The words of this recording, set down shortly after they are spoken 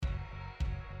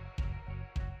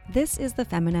This is the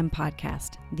Feminem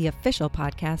Podcast, the official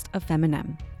podcast of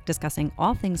Feminem, discussing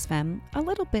all things femme, a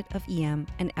little bit of EM,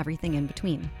 and everything in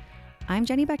between. I'm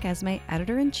Jenny Beck-Esme,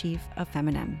 Editor-in-Chief of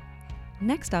Feminem.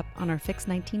 Next up on our Fix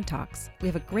 19 Talks, we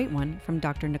have a great one from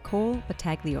Dr. Nicole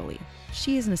Battaglioli.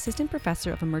 She is an assistant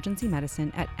professor of emergency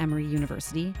medicine at Emory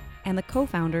University and the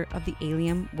co-founder of the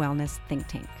Allium Wellness think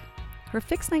tank. Her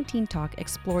Fix 19 talk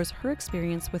explores her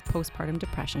experience with postpartum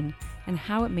depression and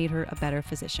how it made her a better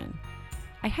physician.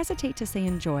 I hesitate to say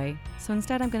enjoy, so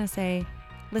instead I'm going to say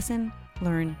listen,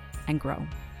 learn, and grow.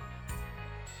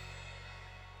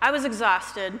 I was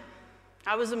exhausted.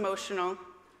 I was emotional.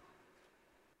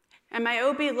 And my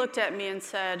OB looked at me and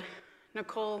said,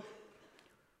 "Nicole,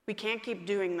 we can't keep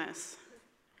doing this.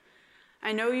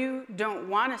 I know you don't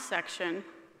want a section.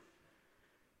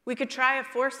 We could try a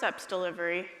forceps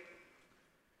delivery.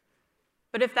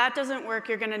 But if that doesn't work,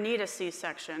 you're going to need a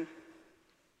C-section.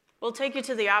 We'll take you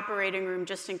to the operating room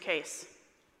just in case."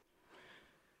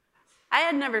 I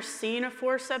had never seen a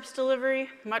forceps delivery,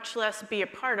 much less be a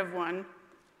part of one,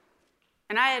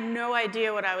 and I had no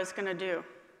idea what I was going to do.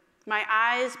 My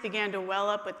eyes began to well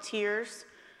up with tears.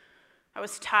 I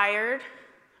was tired.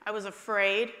 I was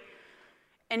afraid.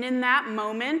 And in that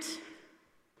moment,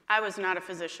 I was not a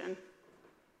physician.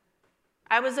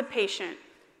 I was a patient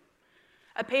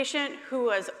who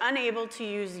was unable to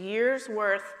use years'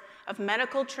 worth of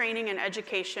medical training and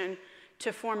education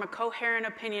to form a coherent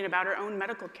opinion about her own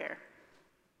medical care.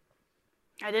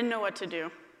 I didn't know what to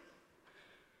do.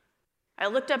 I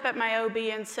looked up at my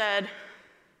OB and said,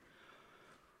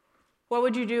 "What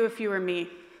would you do if you were me?"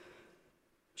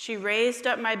 She raised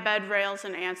up my bed rails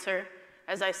in answer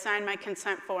as I signed my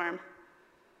consent form,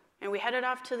 and we headed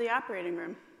off to the operating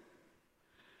room.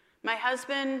 My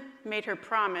husband made her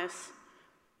promise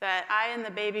that I and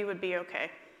the baby would be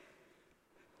okay.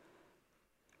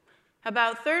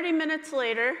 About 30 minutes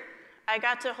later, I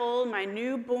got to hold my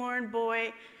newborn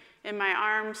boy in my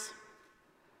arms.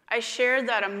 I shared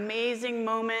that amazing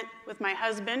moment with my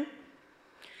husband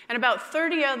and about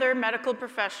 30 other medical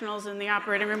professionals in the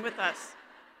operating room with us.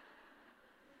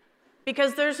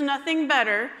 Because there's nothing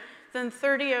better than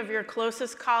 30 of your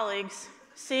closest colleagues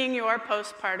seeing your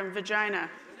postpartum vagina.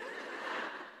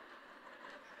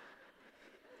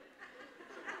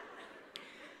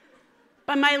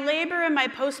 But my labor and my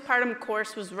postpartum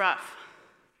course was rough.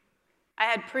 I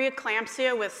had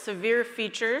preeclampsia with severe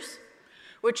features,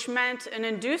 which meant an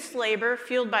induced labor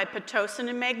fueled by Pitocin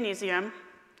and magnesium,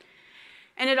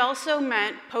 and it also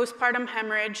meant postpartum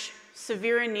hemorrhage,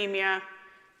 severe anemia,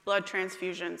 blood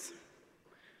transfusions.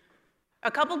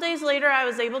 A couple days later, I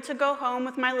was able to go home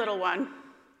with my little one,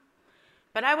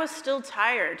 but I was still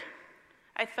tired.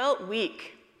 I felt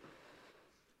weak.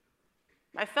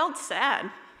 I felt sad.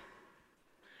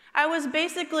 I was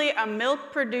basically a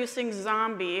milk-producing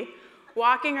zombie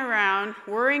walking around,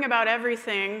 worrying about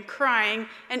everything, crying,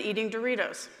 and eating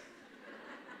Doritos.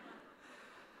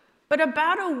 But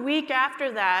about a week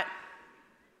after that,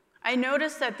 I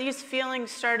noticed that these feelings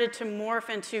started to morph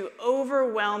into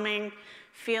overwhelming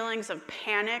feelings of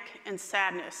panic and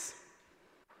sadness.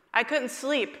 I couldn't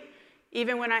sleep,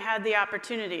 even when I had the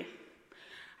opportunity.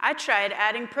 I tried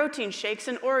adding protein shakes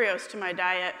and Oreos to my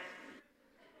diet.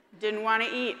 Didn't want to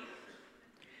eat.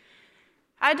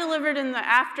 I delivered in the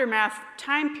aftermath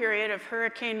time period of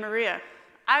Hurricane Maria.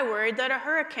 I worried that a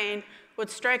hurricane would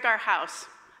strike our house.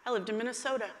 I lived in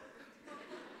Minnesota.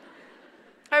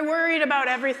 I worried about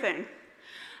everything.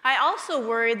 I also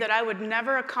worried that I would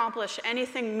never accomplish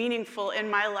anything meaningful in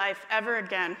my life ever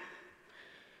again.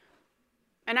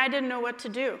 And I didn't know what to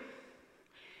do.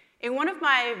 In one of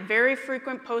my very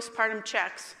frequent postpartum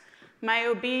checks, my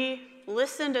OB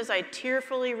listened as I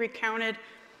tearfully recounted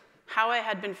how I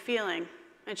had been feeling.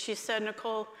 And she said,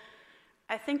 "Nicole,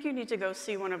 I think you need to go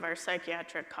see one of our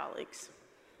psychiatric colleagues."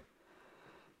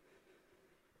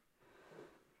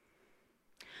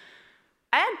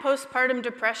 I had postpartum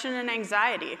depression and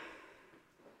anxiety.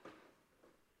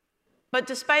 But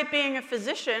despite being a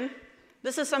physician,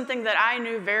 this is something that I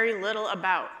knew very little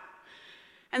about.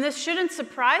 And this shouldn't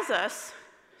surprise us,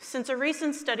 since a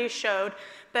recent study showed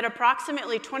that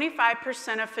approximately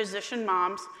 25% of physician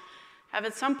moms have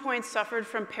at some point suffered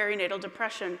from perinatal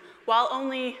depression, while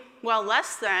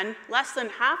less than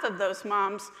half of those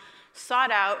moms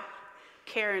sought out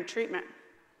care and treatment.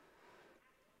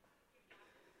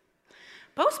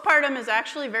 Postpartum is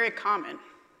actually very common.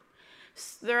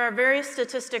 There are various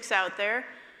statistics out there,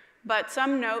 but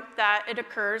some note that it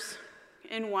occurs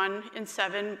in 1 in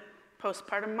 7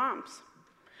 postpartum moms.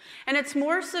 And it's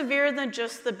more severe than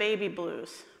just the baby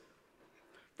blues.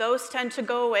 Those tend to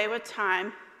go away with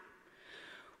time.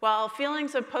 While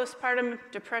feelings of postpartum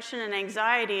depression and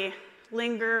anxiety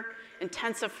linger,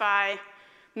 intensify,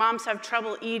 moms have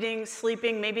trouble eating,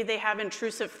 sleeping, maybe they have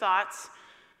intrusive thoughts,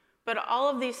 but all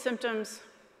of these symptoms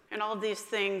and all of these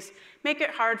things make it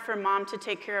hard for mom to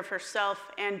take care of herself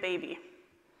and baby.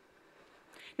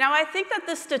 Now, I think that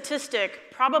this statistic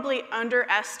probably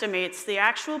underestimates the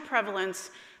actual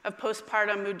prevalence of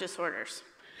postpartum mood disorders.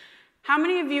 How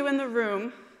many of you in the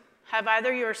room have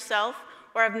either yourself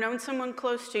or have known someone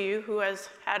close to you who has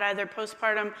had either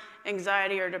postpartum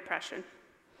anxiety or depression?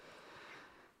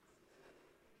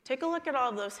 Take a look at all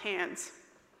of those hands.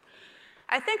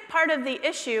 I think part of the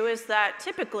issue is that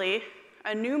typically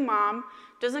a new mom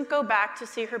doesn't go back to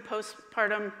see her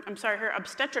her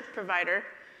obstetric provider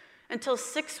until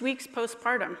 6 weeks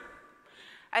postpartum.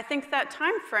 I think that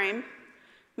time frame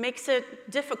makes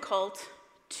it difficult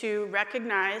to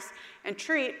recognize and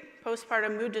treat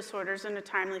postpartum mood disorders in a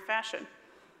timely fashion.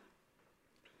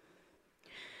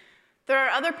 There are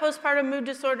other postpartum mood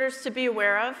disorders to be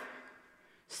aware of.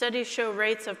 Studies show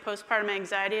rates of postpartum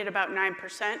anxiety at about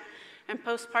 9%, and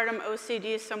postpartum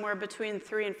OCD is somewhere between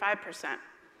 3 and 5%.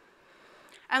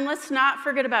 And let's not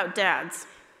forget about dads.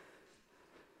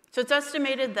 So it's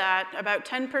estimated that about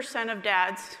 10% of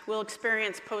dads will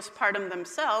experience postpartum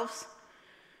themselves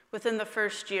within the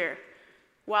first year,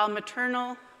 while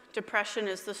maternal depression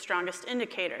is the strongest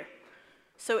indicator.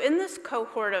 So in this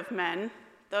cohort of men,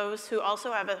 those who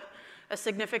also have a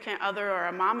significant other or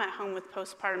a mom at home with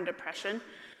postpartum depression,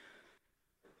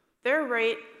 their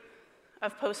rate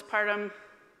of postpartum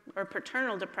or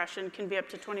paternal depression can be up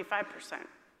to 25%.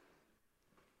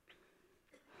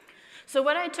 So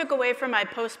what I took away from my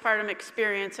postpartum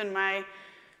experience and my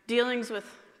dealings with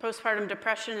postpartum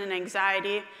depression and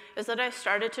anxiety is that I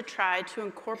started to try to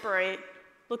incorporate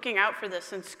looking out for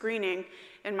this and screening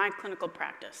in my clinical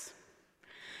practice.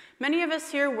 Many of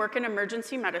us here work in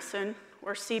emergency medicine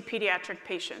or see pediatric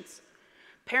patients.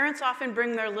 Parents often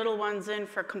bring their little ones in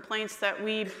for complaints that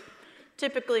we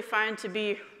typically find to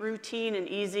be routine and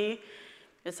easy.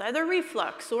 It's either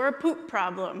reflux or a poop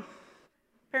problem.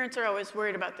 Parents are always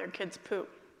worried about their kids' poop.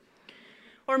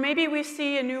 Or maybe we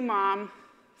see a new mom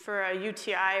for a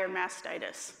UTI or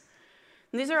mastitis.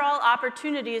 And these are all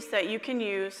opportunities that you can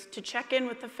use to check in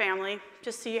with the family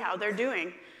to see how they're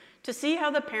doing, to see how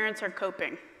the parents are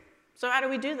coping. So how do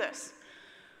we do this?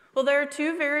 Well, there are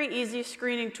two very easy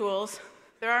screening tools.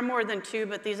 There are more than two,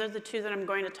 but these are the two that I'm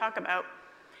going to talk about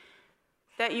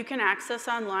that you can access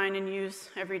online and use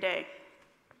every day.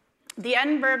 The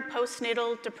Edinburgh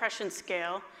Postnatal Depression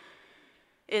Scale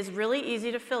is really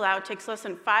easy to fill out, takes less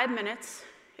than 5 minutes,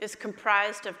 is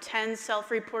comprised of 10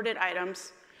 self-reported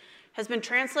items, has been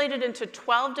translated into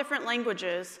 12 different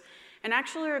languages, and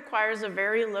actually requires a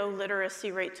very low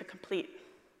literacy rate to complete.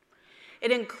 It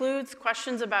includes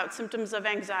questions about symptoms of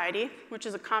anxiety, which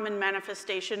is a common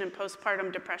manifestation in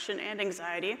postpartum depression and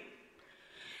anxiety.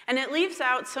 And it leaves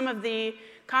out some of the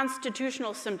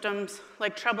constitutional symptoms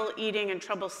like trouble eating and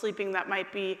trouble sleeping that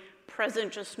might be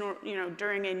present just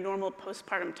during a normal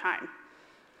postpartum time.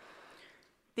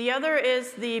 The other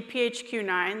is the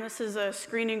PHQ-9. This is a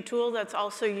screening tool that's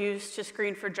also used to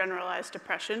screen for generalized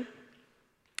depression.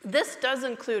 This does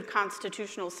include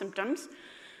constitutional symptoms,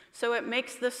 so it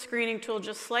makes this screening tool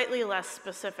just slightly less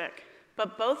specific.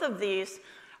 But both of these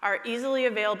are easily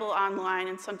available online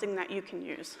and something that you can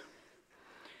use.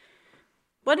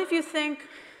 What if you think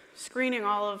screening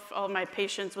all of my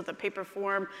patients with a paper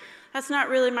form, that's not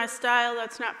really my style,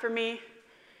 that's not for me?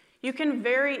 You can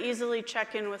very easily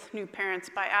check in with new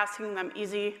parents by asking them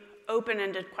easy,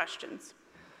 open-ended questions.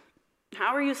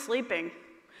 How are you sleeping?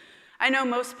 I know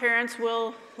most parents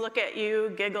will look at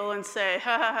you, giggle, and say,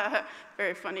 ha ha ha,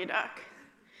 very funny, doc.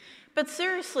 But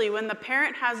seriously, when the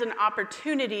parent has an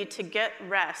opportunity to get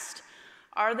rest,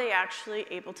 are they actually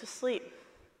able to sleep?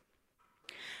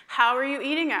 How are you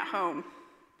eating at home?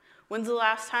 When's the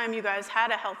last time you guys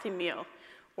had a healthy meal?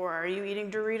 Or are you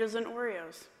eating Doritos and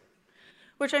Oreos?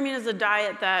 Which, I mean, is a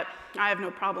diet that I have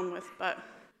no problem with, but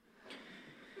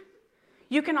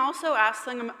you can also ask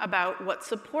them about what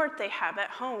support they have at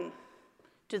home.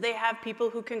 Do they have people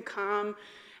who can come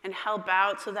and help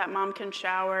out so that mom can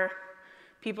shower,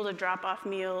 people to drop off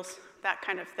meals, that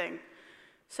kind of thing?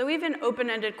 So even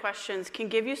open-ended questions can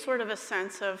give you sort of a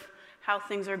sense of how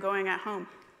things are going at home.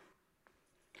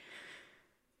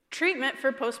 Treatment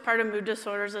for postpartum mood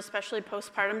disorders, especially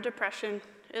postpartum depression,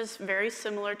 is very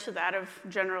similar to that of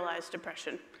generalized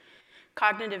depression.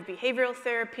 Cognitive behavioral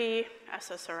therapy,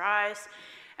 SSRIs,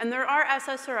 and there are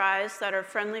SSRIs that are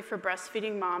friendly for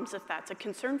breastfeeding moms if that's a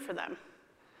concern for them.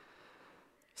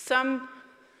 Some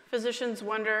physicians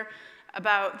wonder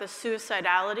about the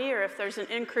suicidality or if there's an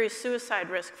increased suicide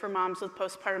risk for moms with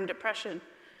postpartum depression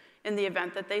in the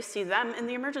event that they see them in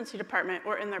the emergency department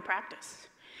or in their practice.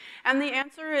 And the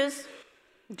answer is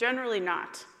generally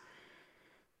not.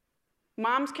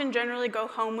 Moms can generally go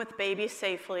home with baby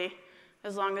safely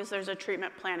as long as there's a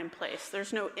treatment plan in place.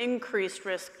 There's no increased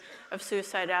risk of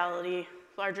suicidality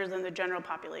larger than the general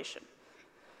population.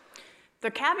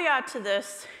 The caveat to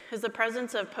this is the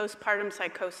presence of postpartum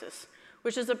psychosis,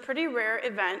 which is a pretty rare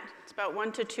event. It's about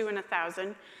 1 to 2 in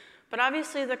 1,000, but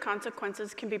obviously the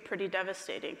consequences can be pretty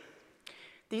devastating.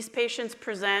 These patients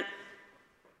present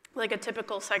like a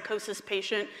typical psychosis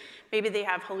patient. Maybe they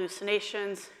have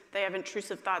hallucinations, they have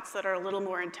intrusive thoughts that are a little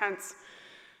more intense,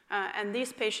 and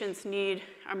these patients need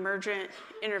emergent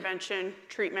intervention,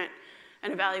 treatment,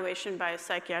 and evaluation by a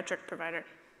psychiatric provider.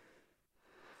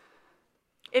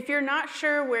 If you're not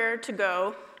sure where to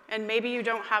go, and maybe you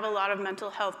don't have a lot of mental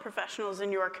health professionals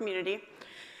in your community,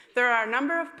 there are a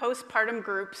number of postpartum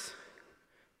groups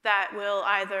that will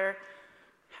either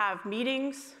have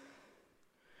meetings,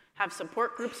 have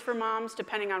support groups for moms,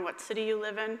 depending on what city you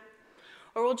live in,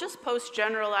 or will just post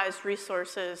generalized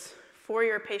resources for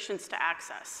your patients to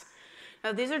access.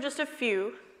 Now, these are just a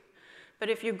few, but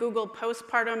if you Google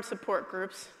postpartum support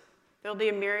groups, there'll be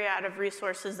a myriad of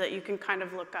resources that you can kind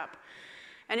of look up.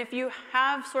 And if you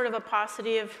have sort of a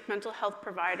paucity of mental health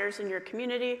providers in your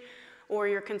community, or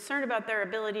you're concerned about their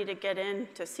ability to get in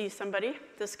to see somebody,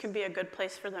 this can be a good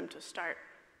place for them to start.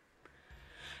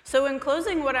 So in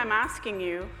closing, what I'm asking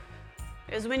you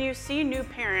is when you see new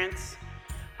parents,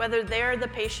 whether they're the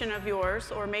patient of yours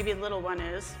or maybe little one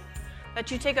is, that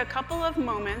you take a couple of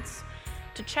moments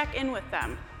to check in with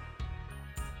them.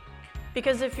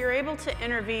 Because if you're able to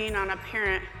intervene on a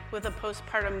parent with a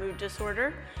postpartum mood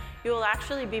disorder, you will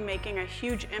actually be making a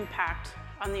huge impact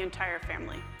on the entire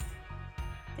family.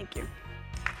 Thank you.